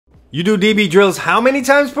You do DB drills how many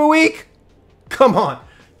times per week? Come on,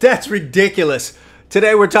 that's ridiculous.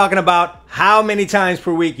 Today we're talking about how many times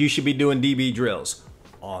per week you should be doing DB drills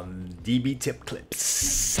on DB Tip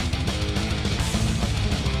Clips.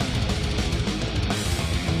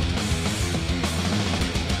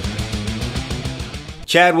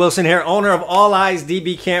 Chad Wilson here, owner of All Eyes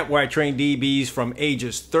DB Camp, where I train DBs from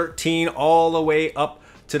ages 13 all the way up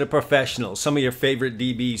to the professionals. Some of your favorite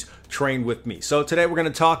DBs train with me. So today we're going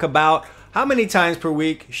to talk about how many times per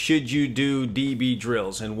week should you do DB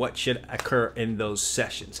drills and what should occur in those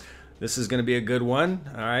sessions. This is going to be a good one.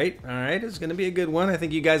 All right, it's going to be a good one. I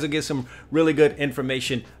think you guys will get some really good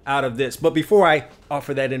information out of this. But before I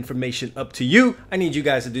offer that information up to you, I need you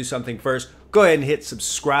guys to do something first. Go ahead and hit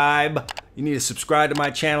subscribe. You need to subscribe to my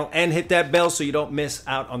channel and hit that bell so you don't miss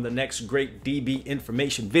out on the next great DB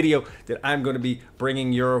information video that I'm going to be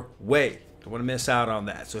bringing your way. Don't want to miss out on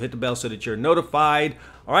that. So hit the bell so that you're notified.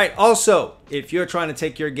 All right. Also, if you're trying to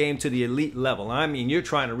take your game to the elite level, I mean, you're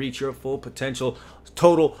trying to reach your full potential,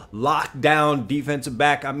 total lockdown defensive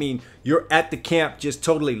back. I mean, you're at the camp just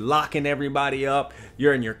totally locking everybody up.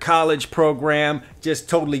 You're in your college program, just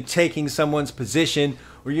totally taking someone's position,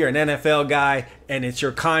 or you're an NFL guy and it's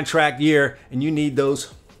your contract year and you need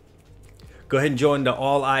those. Go ahead and join the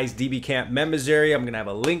All Eyes DB Camp members area. I'm going to have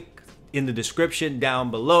a link in the description down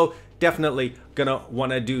below. Definitely gonna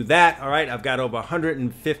want to do that. All right, I've got over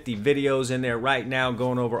 150 videos in there right now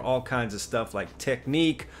going over all kinds of stuff like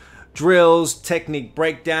technique, drills, technique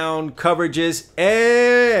breakdown, coverages,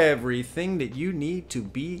 everything that you need to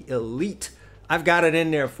be elite. I've got it in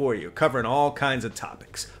there for you, covering all kinds of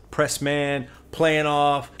topics. Press man, playing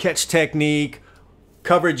off, catch technique,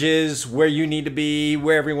 coverages, where you need to be,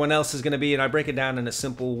 where everyone else is going to be, and I break it down in a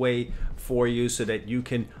simple way for you so that you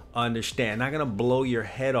can understand. Not going to blow your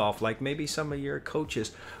head off like maybe some of your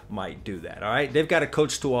coaches might do that. All right, they've got to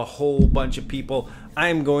coach to a whole bunch of people.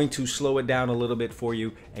 I'm going to slow it down a little bit for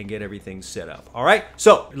you and get everything set up. All right,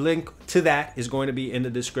 so link to that is going to be in the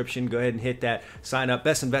description. Go ahead and hit that. Sign up.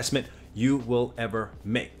 Best investment you will ever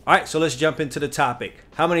make. All right, so let's jump into the topic.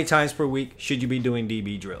 How many times per week should you be doing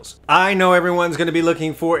DB drills? I know everyone's going to be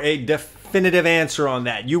looking for a definitive answer on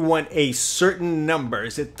that. You want a certain number.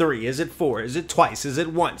 Is it 3? Is it 4? Is it twice? Is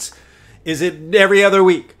it once? Is it every other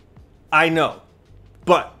week? I know,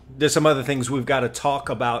 but there's some other things we've got to talk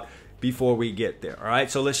about before we get there. All right,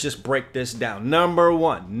 so let's just break this down. Number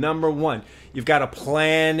one, you've got to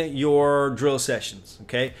plan your drill sessions,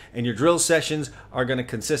 okay? And your drill sessions are going to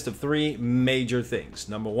consist of 3 major things.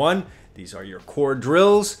 Number 1, these are your core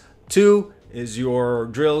drills. 2 is your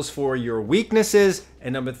drills for your weaknesses.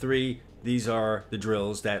 And number 3, these are the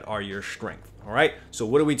drills that are your strength. All right, so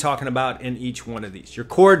what are we talking about in each one of these? Your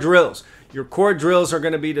core drills. Your core drills are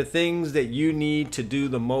going to be the things that you need to do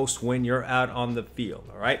the most when you're out on the field.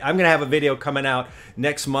 All right, I'm going to have a video coming out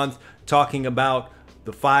next month talking about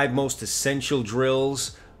the 5 most essential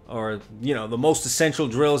drills, or the most essential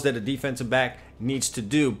drills that a defensive back needs to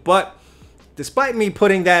do. But despite me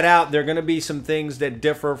putting that out, there are going to be some things that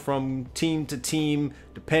differ from team to team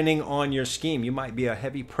depending on your scheme. You might be a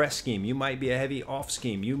heavy press scheme. You might be a heavy off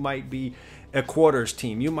scheme. You might be a quarters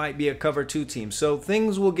team. You might be a cover 2 team. So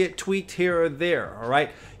things will get tweaked here or there. All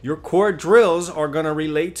right. Your core drills are going to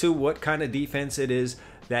relate to what kind of defense it is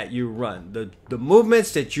that you run. The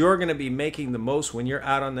movements that you're going to be making the most when you're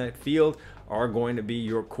out on that field are going to be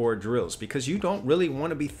your core drills, because you don't really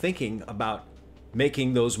want to be thinking about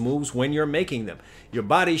making those moves when you're making them. Your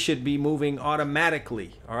body should be moving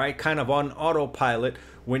automatically, all right, kind of on autopilot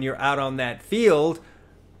when you're out on that field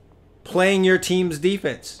playing your team's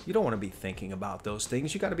defense. You don't want to be thinking about those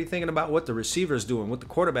things. You got to be thinking about what the receiver's doing, what the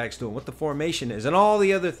quarterback's doing, what the formation is, and all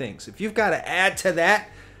the other things. If you've got to add to that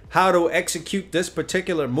how to execute this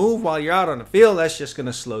particular move while you're out on the field, that's just going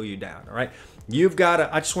to slow you down, all right? You've got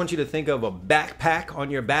to, I just want you to think of a backpack on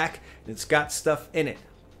your back, and it's got stuff in it,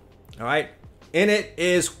 all right? In it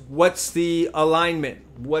is what's the alignment,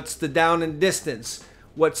 what's the down and distance,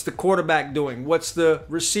 what's the quarterback doing, what's the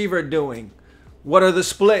receiver doing, what are the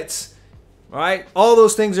splits, all right? All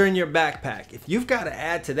those things are in your backpack. If you've got to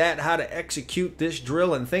add to that how to execute this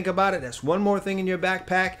drill and think about it, that's one more thing in your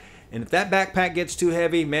backpack. And if that backpack gets too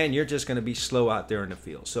heavy, man, you're just going to be slow out there in the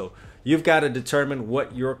field. So you've got to determine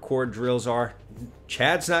what your core drills are.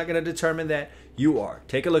 Chad's not going to determine that. You are.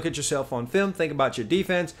 Take a look at yourself on film, think about your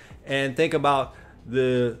defense, and think about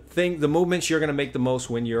the movements you're going to make the most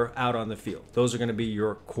when you're out on the field. Those are going to be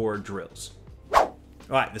your core drills.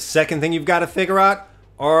 All right, the second thing you've got to figure out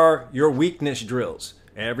are your weakness drills.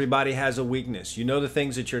 Everybody has a weakness. You know the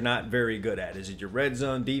things that you're not very good at. Is it your red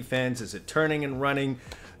zone defense? Is it turning and running?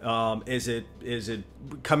 Is it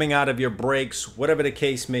coming out of your breaks? Whatever the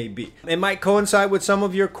case may be. It might coincide with some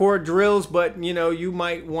of your core drills, but you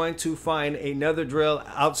might want to find another drill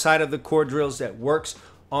outside of the core drills that works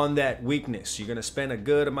on that weakness. You're going to spend a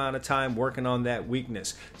good amount of time working on that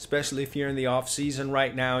weakness, especially if you're in the off season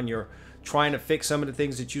right now and you're trying to fix some of the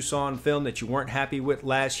things that you saw on film that you weren't happy with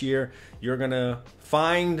last year. You're going to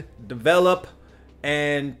find, develop,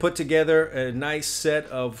 and put together a nice set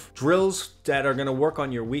of drills that are going to work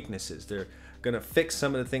on your weaknesses. They're going to fix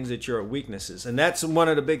some of the things that your weaknesses. And that's one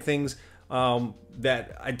of the big things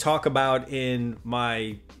that I talk about in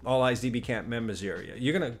my All Eyes DB Camp members area.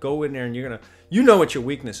 You're going to go in there and you know what your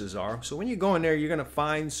weaknesses are. So when you go in there, you're going to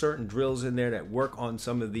find certain drills in there that work on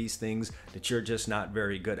some of these things that you're just not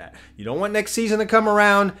very good at. You don't want next season to come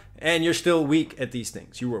around and you're still weak at these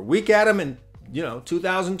things. You were weak at them in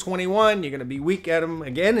 2021, you're going to be weak at them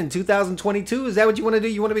again in 2022. Is that what you want to do?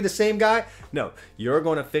 You want to be the same guy? No, you're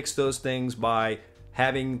going to fix those things by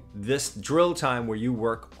having this drill time where you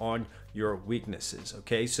work on your weaknesses.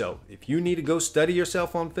 Okay, so if you need to go study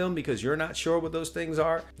yourself on film because you're not sure what those things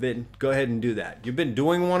are, then go ahead and do that. You've been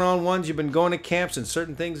doing one-on-ones, you've been going to camps, and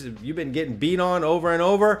certain things you've been getting beat on over and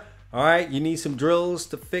over. All right, you need some drills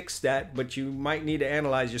to fix that, but you might need to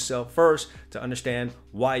analyze yourself first to understand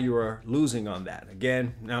why you are losing on that.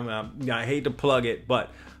 Again, I hate to plug it,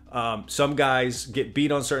 but some guys get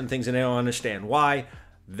beat on certain things and they don't understand why.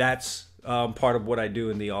 That's part of what I do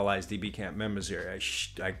in the All Eyes DB Camp members area.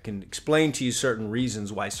 I can explain to you certain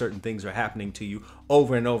reasons why certain things are happening to you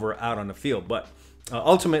over and over out on the field, but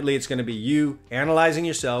ultimately, it's going to be you analyzing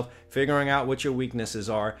yourself, figuring out what your weaknesses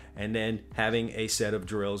are, and then having a set of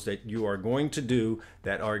drills that you are going to do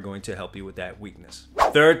that are going to help you with that weakness.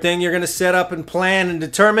 Third thing you're going to set up and plan and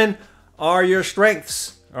determine are your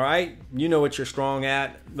strengths. All right, you know what you're strong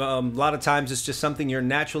at. A lot of times it's just something you're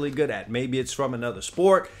naturally good at. Maybe it's from another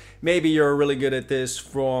sport. Maybe you're really good at this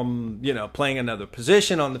from, playing another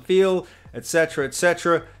position on the field, etc.,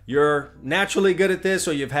 etc. You're naturally good at this,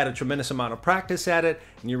 or you've had a tremendous amount of practice at it,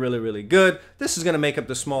 and you're really, really good. This is going to make up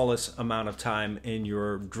the smallest amount of time in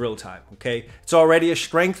your drill time, okay? It's already a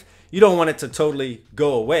strength. You don't want it to totally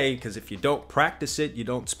go away, because if you don't practice it, you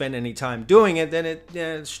don't spend any time doing it,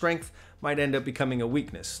 then strength might end up becoming a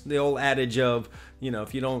weakness. The old adage of,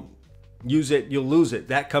 if you don't use it, you'll lose it.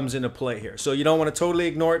 That comes into play here. So you don't want to totally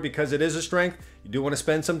ignore it because it is a strength. You do want to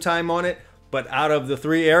spend some time on it. But out of the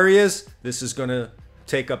three areas, this is going to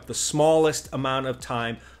take up the smallest amount of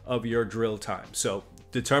time of your drill time. So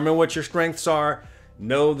determine what your strengths are.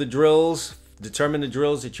 Know the drills. Determine the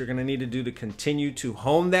drills that you're going to need to do to continue to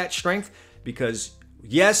hone that strength, because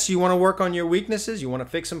yes, you want to work on your weaknesses. You want to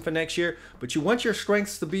fix them for next year, but you want your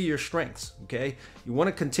strengths to be your strengths, okay? You want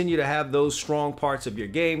to continue to have those strong parts of your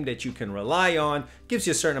game that you can rely on. Gives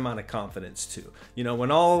you a certain amount of confidence too.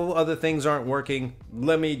 When all other things aren't working,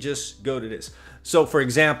 let me just go to this. So for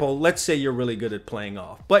example, let's say you're really good at playing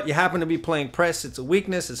off, but you happen to be playing press. It's a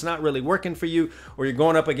weakness. It's not really working for you, or you're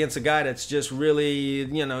going up against a guy that's just really,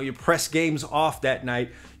 your press game's off that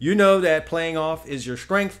night. You know that playing off is your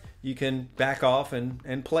strength. You can back off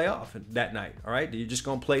and play off that night, all right? You're just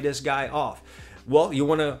going to play this guy off. Well, you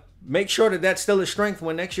want to make sure that that's still a strength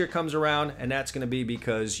when next year comes around, and that's going to be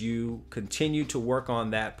because you continue to work on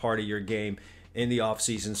that part of your game in the off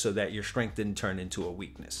season so that your strength didn't turn into a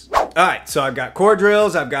weakness. All right, so I've got core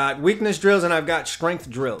drills, I've got weakness drills, and I've got strength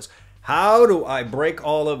drills. How do I break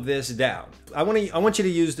all of this down? I want you to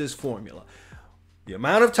use this formula. The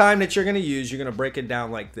amount of time that you're going to use, you're going to break it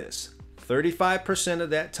down like this. 35%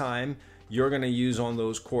 of that time you're going to use on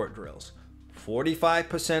those core drills.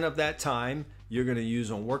 45% of that time you're going to use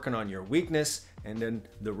on working on your weakness, and then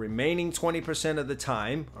the remaining 20% of the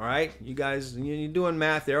time, all right, you guys, you're doing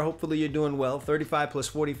math there. Hopefully you're doing well. 35 plus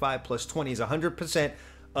 45 plus 20 is 100%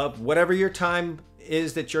 of whatever your time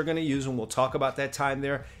is that you're going to use, and we'll talk about that time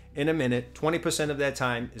there in a minute. 20% of that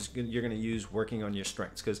time is you're going to use working on your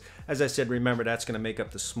strengths, because as I said, remember, that's going to make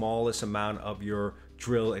up the smallest amount of your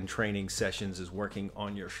drill and training sessions is working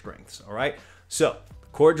on your strengths. All right, so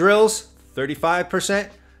core drills 35%,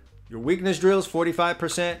 your weakness drills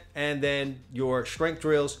 45%, and then your strength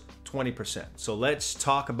drills 20%. So let's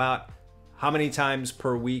talk about how many times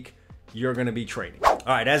per week you're going to be training. All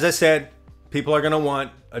right, as I said, people are going to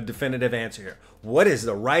want a definitive answer here. What is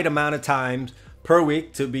the right amount of times per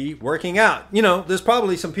week to be working out? There's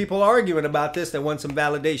probably some people arguing about this that want some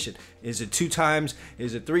validation. Is it 2 times?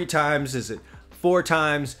 Is it 3 times? Is it 4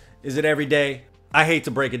 times? Is it every day? I hate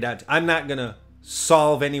to break it down. I'm not going to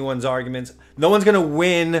solve anyone's arguments. No one's going to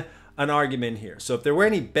win an argument here. So if there were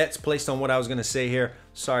any bets placed on what I was going to say here,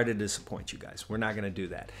 sorry to disappoint you guys. We're not going to do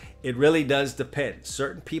that. It really does depend.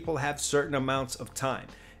 Certain people have certain amounts of time.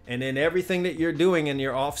 And in everything that you're doing in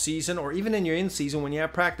your off season or even in your in season when you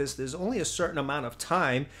have practice, there's only a certain amount of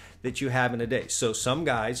time that you have in a day. So some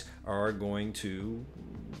guys are going to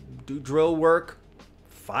do drill work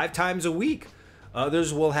 5 times a week.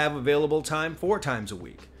 Others will have available time 4 times a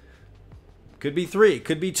week. Could be 3,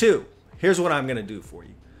 could be 2. Here's what I'm going to do for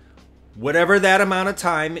you. Whatever that amount of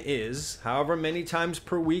time is, however many times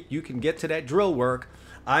per week you can get to that drill work,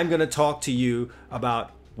 I'm going to talk to you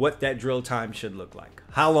about what that drill time should look like,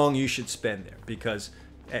 how long you should spend there, because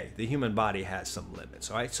hey, the human body has some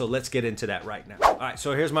limits. All right, so let's get into that right now. All right,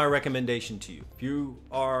 so here's my recommendation to you. If you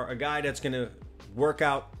are a guy that's going to work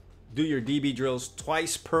out, do your DB drills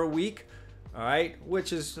twice per week, all right,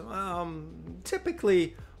 which is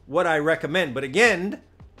typically what I recommend. But again,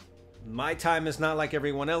 my time is not like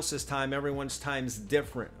everyone else's time. Everyone's time's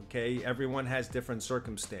different, okay? Everyone has different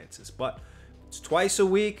circumstances, but it's twice a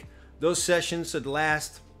week. Those sessions should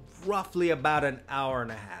last roughly about an hour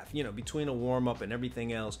and a half, you know, between a warm-up and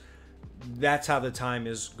everything else. That's how the time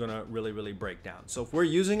is gonna really break down. So if we're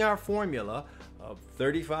using our formula of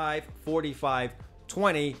 35, 45,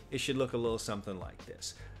 20, it should look a little something like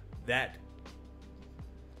this. That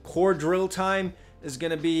core drill time is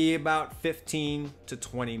going to be about 15 to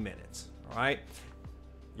 20 minutes, all right?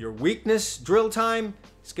 Your weakness drill time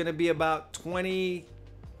is going to be about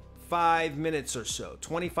 25 minutes or so.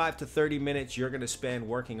 25 to 30 minutes you're going to spend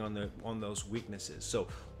working on those weaknesses. So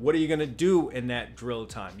what are you going to do in that drill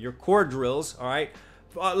time? Your core drills, all right?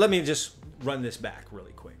 Let me just run this back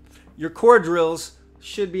really quick. Your core drills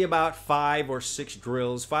should be about 5 or 6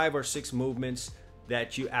 drills, 5 or 6 movements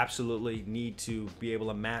that you absolutely need to be able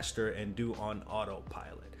to master and do on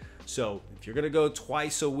autopilot. So if you're gonna go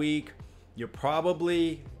twice a week, you're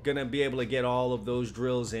probably gonna be able to get all of those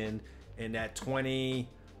drills in that 20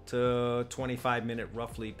 to 25 minute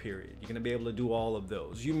roughly period. You're gonna be able to do all of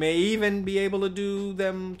those. You may even be able to do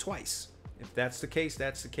them twice. If that's the case,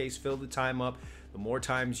 that's the case. Fill the time up. The more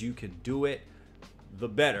times you can do it, the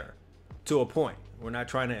better, to a point. We're not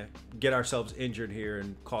trying to get ourselves injured here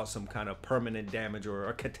and cause some kind of permanent damage or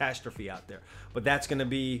a catastrophe out there. But that's going to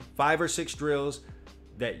be 5 or 6 drills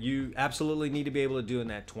that you absolutely need to be able to do in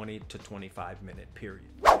that 20 to 25 minute period.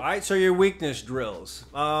 All right, so your weakness drills.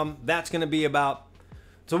 That's going to be about,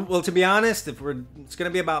 well, to be honest, it's going to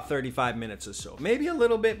be about 35 minutes or so. Maybe a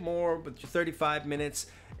little bit more, but 35 minutes.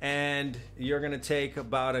 And you're going to take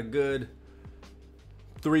about a good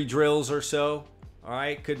 3 drills or so. All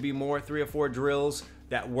right, could be more, 3 or 4 drills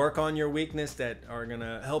that work on your weakness, that are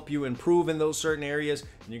gonna help you improve in those certain areas,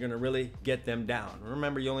 and you're gonna really get them down.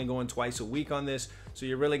 Remember, you're only going twice a week on this, so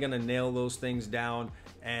you're really gonna nail those things down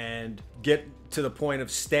and get to the point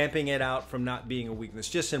of stamping it out from not being a weakness.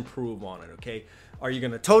 Just improve on it, okay? Are you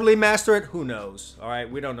gonna totally master it? Who knows? All right,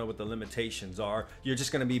 we don't know what the limitations are. You're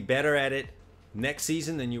just gonna be better at it next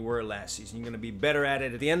season than you were last season. You're going to be better at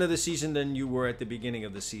it at the end of the season than you were at the beginning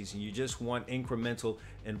of the season. You just want incremental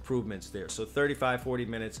improvements there. So 35, 40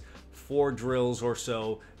 minutes, 4 drills or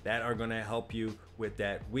so that are going to help you with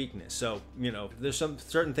that weakness. So, you know, there's some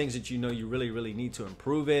certain things that you know you really need to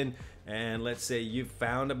improve in. And let's say you've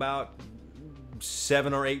found about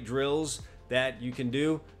 7 or 8 drills that you can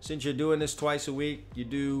do. Since you're doing this twice a week, you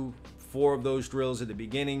do 4 of those drills at the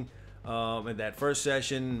beginning. In that first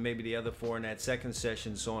session, maybe the other 4 in that second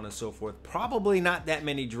session, so on and so forth. Probably not that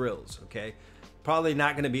many drills, okay? Probably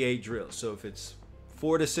not going to be 8 drills. So if it's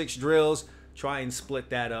 4 to 6 drills, try and split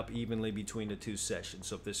that up evenly between the 2 sessions.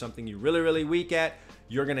 So if there's something you're really weak at,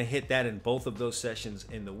 you're going to hit that in both of those sessions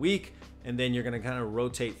in the week, and then you're going to kind of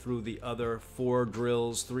rotate through the other 4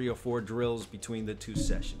 drills, 3 or 4 drills between the 2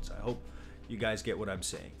 sessions. I hope you guys get what I'm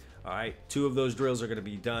saying. All right, 2 of those drills are going to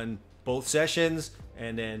be done both sessions,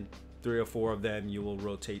 and then 3 or 4 of them you will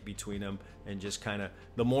rotate between them, and just kind of,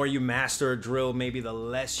 the more you master a drill, maybe the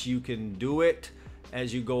less you can do it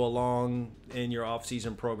as you go along in your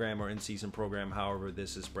off-season program or in-season program, however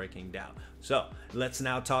this is breaking down. So let's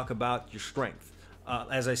now talk about your strength.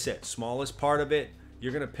 As I said, smallest part of it,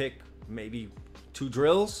 you're gonna pick maybe 2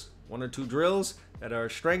 drills, 1 or 2 drills that are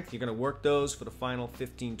strength. You're gonna work those for the final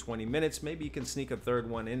 15-20 minutes. Maybe you can sneak a 3rd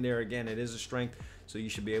one in there. Again, it is a strength, so you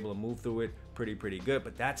should be able to move through it pretty good,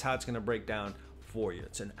 but that's how it's going to break down for you.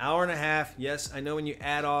 It's an hour and a half. Yes, I know when you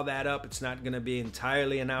add all that up, it's not going to be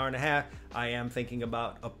entirely an hour and a half. I am thinking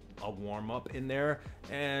about a warm-up in there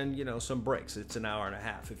and, you know, some breaks. It's an hour and a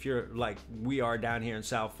half. If you're like we are down here in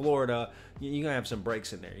South Florida, you're going to have some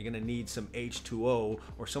breaks in there. You're going to need some H2O,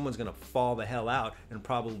 or someone's going to fall the hell out and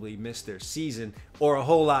probably miss their season, or a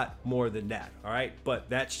whole lot more than that, all right? But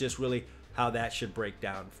that's just really how that should break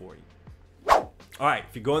down for you. All right,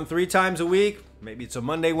 if you're going 3 times a week, maybe it's a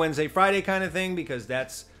Monday, Wednesday, Friday kind of thing, because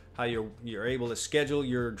that's how you're able to schedule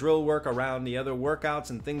your drill work around the other workouts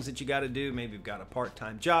and things that you got to do. Maybe you've got a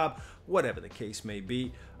part-time job, whatever the case may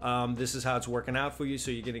be. This is how it's working out for you.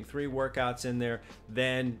 So you're getting 3 workouts in there.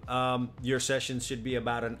 Then your sessions should be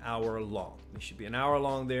about an hour long. They should be an hour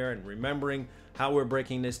long there. And remembering how we're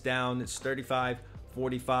breaking this down, it's 35,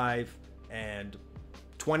 45, and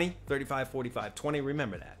 20, 35, 45, 20.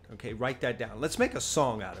 Remember that, okay? Write that down. Let's make a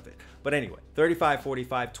song out of it. But anyway, 35,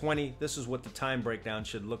 45, 20. This is what the time breakdown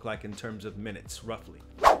should look like in terms of minutes, roughly.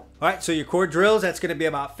 All right, so your core drills, that's gonna be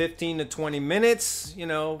about 15 to 20 minutes. You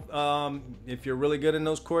know, if you're really good in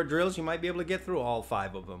those core drills, you might be able to get through all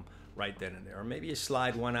 5 of them right then and there. Or maybe you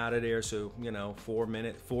slide one out of there, so, you know,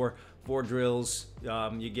 4 drills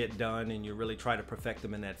you get done, and you really try to perfect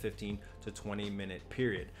them in that 15 to 20 minute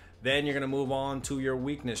period. Then you're going to move on to your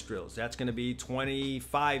weakness drills. That's going to be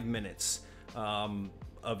 25 minutes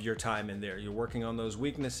of your time in there. You're working on those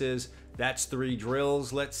weaknesses. That's 3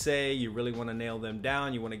 drills, let's say. You really want to nail them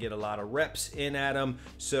down. You want to get a lot of reps in at them.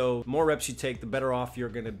 So the more reps you take, the better off you're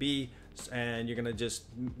going to be. And you're going to just,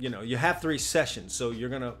 you know, you have 3 sessions. So you're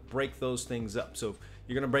going to break those things up. So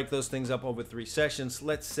you're going to break those things up over 3 sessions.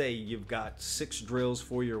 Let's say you've got 6 drills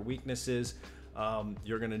for your weaknesses.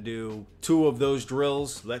 You're going to do 2 of those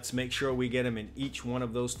drills. Let's make sure we get them in each one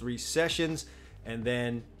of those 3 sessions. And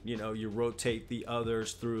then, you know, you rotate the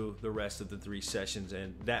others through the rest of the 3 sessions.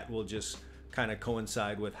 And that will just kind of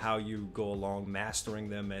coincide with how you go along, mastering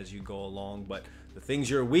them as you go along. But the things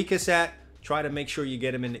you're weakest at, try to make sure you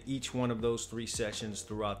get them into each one of those 3 sessions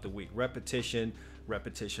throughout the week. Repetition,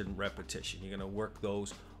 repetition, repetition. You're going to work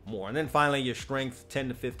those more. And then finally, your strength, 10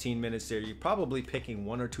 to 15 minutes there. You're probably picking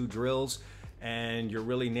 1 or 2 drills, and you're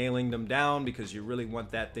really nailing them down because you really want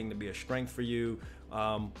that thing to be a strength for you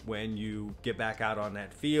when you get back out on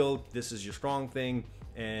that field. This is your strong thing,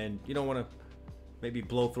 and you don't want to maybe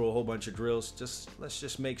blow through a whole bunch of drills. Let's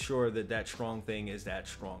just make sure that that strong thing is that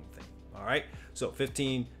strong thing. All right, so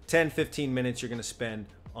 10, 15 minutes you're going to spend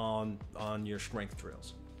on your strength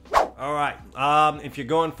drills. All right, if you're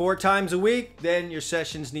going 4 times a week, then your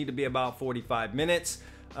sessions need to be about 45 minutes.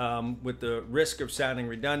 With the risk of sounding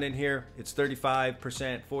redundant here, it's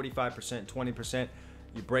 35%, 45%, 20%.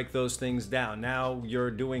 You break those things down. Now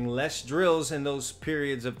you're doing less drills in those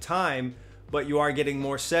periods of time, but you are getting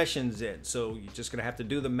more sessions in. So you're just gonna have to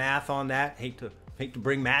do the math on that. Hate to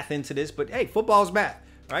bring math into this, but hey, football's math,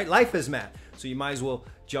 all right? Life is math. So you might as well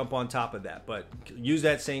jump on top of that. But use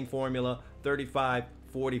that same formula, 35,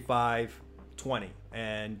 45, 20.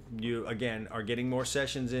 And you, again, are getting more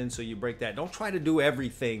sessions in, so you break that. Don't try to do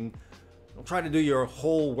everything. Don't try to do your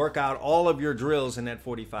whole workout, all of your drills in that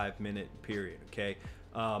 45-minute period, okay?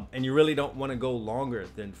 And you really don't want to go longer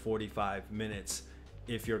than 45 minutes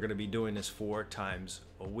if you're going to be doing this 4 times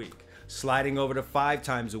a week. Sliding over to 5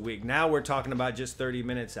 times a week. Now we're talking about just 30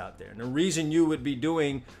 minutes out there. And the reason you would be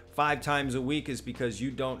doing 5 times a week is because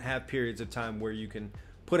you don't have periods of time where you can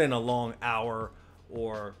put in a long hour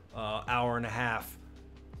or hour and a half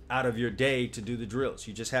out of your day to do the drills.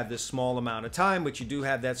 You just have this small amount of time, but you do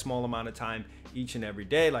have that small amount of time each and every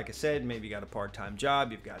day. Like I said, maybe you got a part-time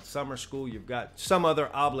job, you've got summer school, you've got some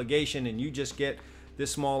other obligation, and you just get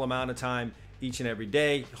this small amount of time each and every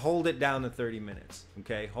day. Hold it down to 30 minutes,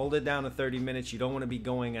 okay? Hold it down to 30 minutes. You don't want to be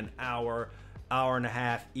going an hour, hour and a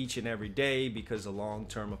half each and every day, because the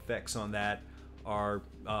long-term effects on that are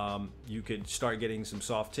you could start getting some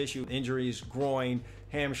soft tissue injuries, groin,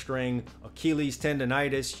 hamstring, Achilles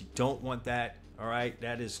tendonitis. You don't want that, all right?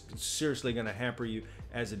 That is seriously going to hamper you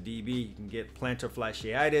as a DB. You can get plantar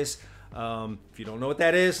fasciitis. If you don't know what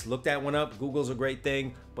that is, look that one up. Google's a great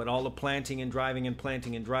thing, but all the planting and driving and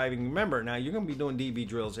planting and driving, remember, now you're going to be doing DB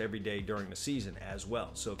drills every day during the season as well.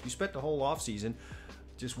 So if you spent the whole off season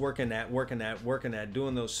just working that,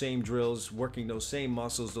 doing those same drills, working those same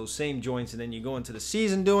muscles, those same joints, and then you go into the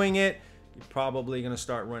season doing it, you're probably going to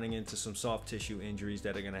start running into some soft tissue injuries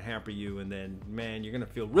that are going to hamper you. And then, man, you're going to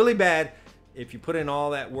feel really bad if you put in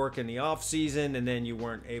all that work in the off season and then you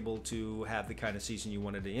weren't able to have the kind of season you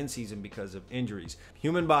wanted in season because of injuries.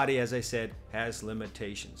 Human body, as I said, has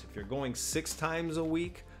limitations. If you're going 6 times a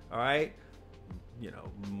week, all right, you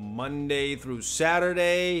know, Monday through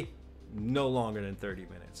Saturday, no longer than 30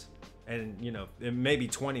 minutes. And, you know, it may be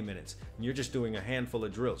 20 minutes. And you're just doing a handful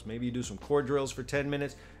of drills. Maybe you do some core drills for 10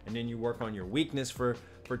 minutes, and then you work on your weakness for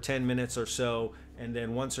 10 minutes or so. And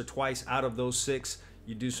then once or twice out of those 6,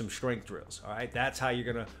 you do some strength drills. All right, that's how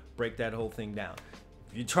you're going to break that whole thing down.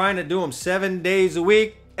 If you're trying to do them 7 days a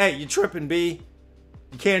week, hey, you're tripping, B.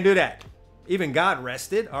 You can't do that. Even God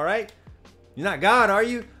rested, all right? You're not God, are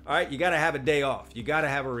you? All right, you got to have a day off. You got to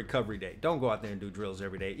have a recovery day. Don't go out there and do drills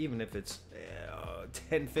every day, even if it's but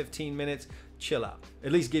 10, 15 minutes, chill out.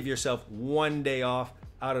 At least give yourself one day off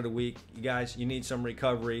out of the week. You guys, you need some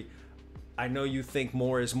recovery. I know you think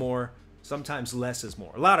more is more. Sometimes less is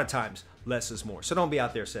more. A lot of times, less is more. So don't be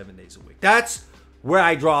out there 7 days a week. That's where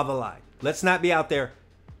I draw the line. Let's not be out there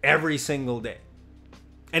every single day.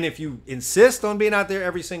 And if you insist on being out there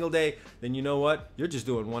every single day, then you know what? You're just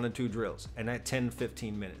doing 1 or 2 drills and at 10,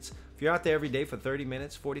 15 minutes. If you're out there every day for 30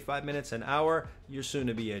 minutes, 45 minutes, an hour, you're soon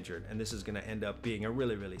to be injured. And this is going to end up being a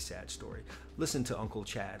really, really sad story. Listen to Uncle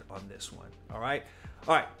Chad on this one. All right?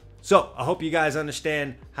 All right. So I hope you guys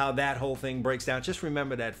understand how that whole thing breaks down. Just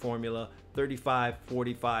remember that formula, 35,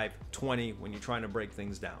 45, 20 when you're trying to break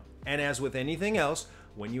things down. And as with anything else,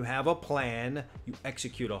 when you have a plan, you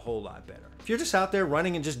execute a whole lot better. If you're just out there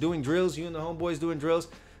running and just doing drills, you and the homeboys doing drills,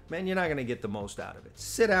 man, you're not going to get the most out of it.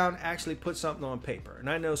 Sit down, actually put something on paper. And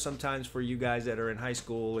I know sometimes for you guys that are in high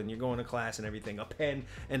school and you're going to class and everything, a pen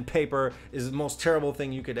and paper is the most terrible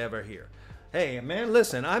thing you could ever hear. Hey, man,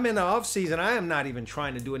 listen, I'm in the off season. I am not even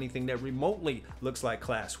trying to do anything that remotely looks like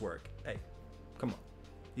classwork. Hey, come on.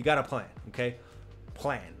 You got a plan, okay?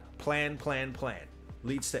 Plan.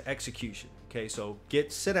 Leads to execution, okay? So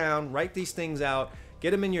sit down, write these things out,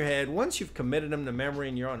 get them in your head. Once you've committed them to memory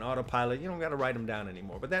and you're on autopilot, you don't got to write them down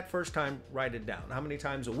anymore. But that first time, write it down. How many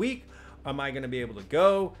times a week am I going to be able to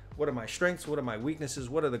go? What are my strengths? What are my weaknesses?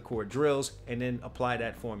 What are the core drills? And then apply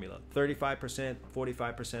that formula. 35%,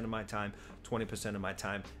 45% of my time, 20% of my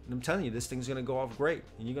time. And I'm telling you, this thing's going to go off great.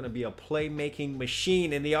 And you're going to be a playmaking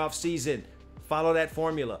machine in the off season. Follow that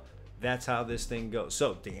formula. That's how this thing goes.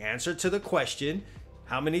 So the answer to the question,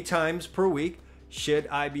 how many times per week should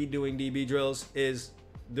I be doing DB drills, is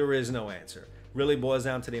there is no answer. Really boils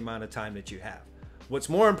down to the amount of time that you have. What's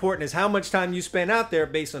more important is how much time you spend out there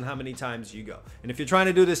based on how many times you go. And if you're trying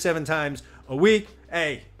to do this 7 times a week,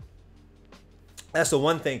 hey, that's the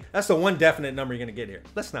one thing. That's the one definite number you're going to get here.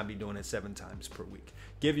 Let's not be doing it 7 times per week.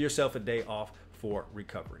 Give yourself a day off for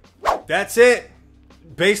recovery. That's it.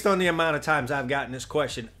 Based on the amount of times I've gotten this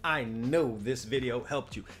question, I know this video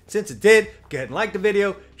helped you. Since it did, go ahead and like the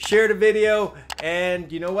video, share the video,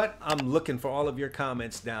 and you know what? I'm looking for all of your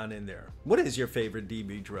comments down in there. What is your favorite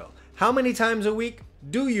DB drill? How many times a week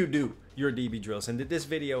do you do your DB drills? And did this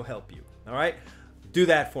video help you? All right? Do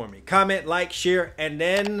that for me. Comment, like, share, and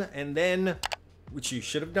then, which you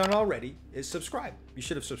should have done already, is subscribe. You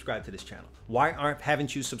should have subscribed to this channel. Why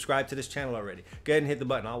haven't you subscribed to this channel already? Go ahead and hit the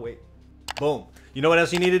button. I'll wait. Boom. You know what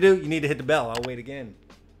else you need to do? You need to hit the bell. I'll wait again.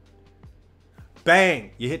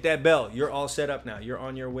 Bang. You hit that bell. You're all set up now. You're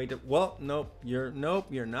on your way to, well, nope, you're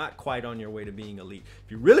not quite on your way to being elite.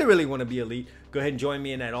 If you really, really want to be elite, go ahead and join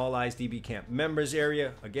me in that All Eyes DB Camp members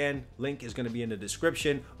area. Again, link is going to be in the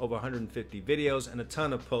description. Over 150 videos and a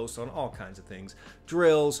ton of posts on all kinds of things.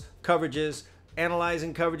 Drills, coverages,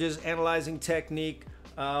 analyzing technique,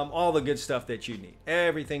 all the good stuff that you need.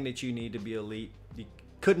 Everything that you need to be elite. You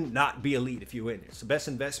couldn't not be elite if you win. It's the best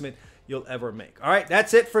investment you'll ever make. All right,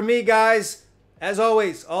 that's it for me, guys. As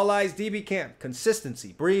always, All Eyes DB Camp.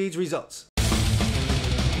 Consistency breeds results.